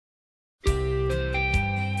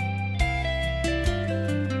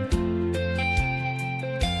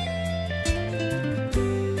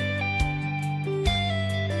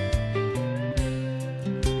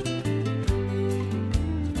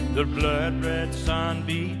The blood-red sun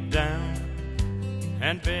beat down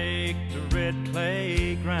and baked the red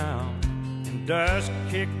clay ground, and dust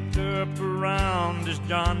kicked up around his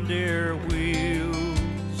John Deere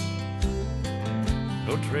wheels.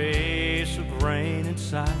 No trace of rain in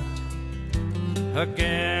sight.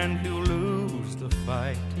 Again he'll lose the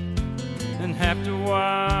fight and have to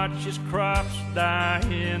watch his crops die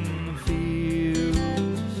in the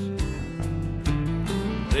fields.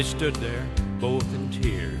 They stood there, both in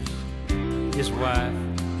tears. His wife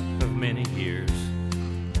of many years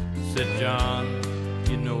said, "John,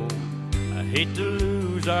 you know, I hate to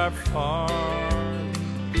lose our farm."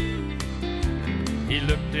 He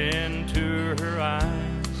looked into her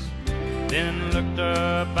eyes, then looked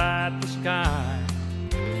up at the sky,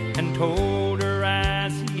 and told her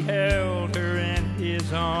as he held her in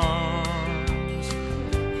his arms,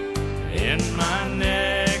 "In my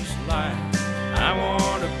next life, I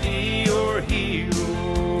want to be your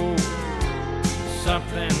hero,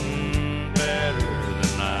 something better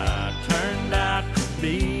than I turned out to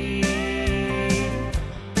be.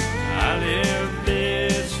 I live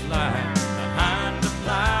this life behind the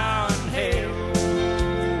plow and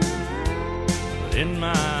harrow, but in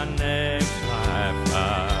my next life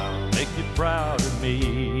I'll make you proud of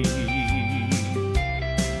me."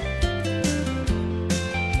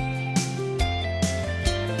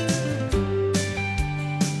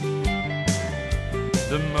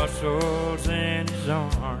 The muscles in his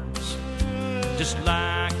arms, just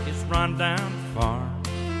like his run-down farm,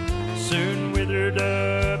 soon withered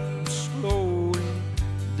up and slowly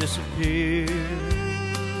disappeared.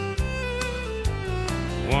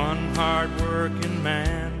 One hard-working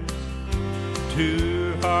man,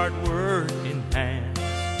 two hard-working hands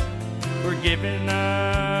were giving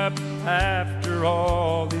up after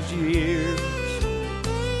all these years.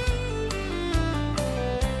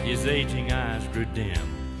 His aging eyes grew dim,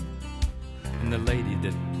 and the lady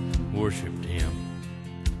that worshipped him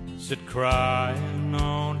sat crying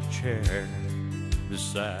on a chair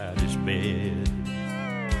beside his bed.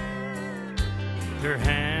 Her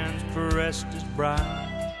hands caressed his brow.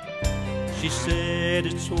 She said,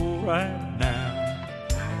 "It's all right now."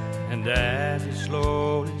 And as he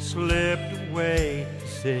slowly slipped away, he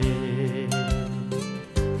said,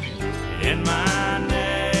 "In my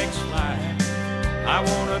next life, I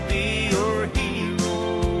want to be your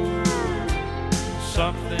hero,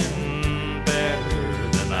 something better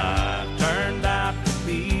than I turned out to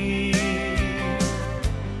be.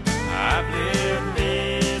 I've lived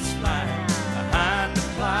this life behind the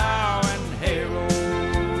plow and harrow,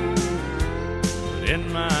 but in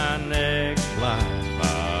my next life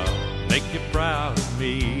I'll make you proud of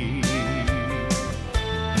me.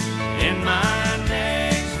 In my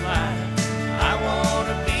next life, I want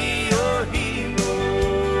to be your hero,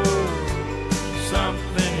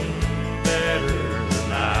 something better than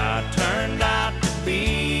I turned out to be.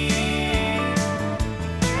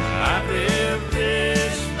 I've lived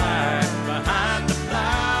this life behind the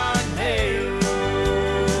plow and harrow,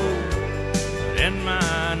 but in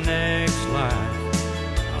my next life,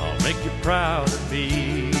 I'll make you proud of me.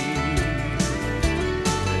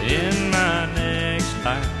 In my next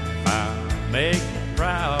life, I'll make you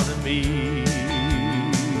proud of me."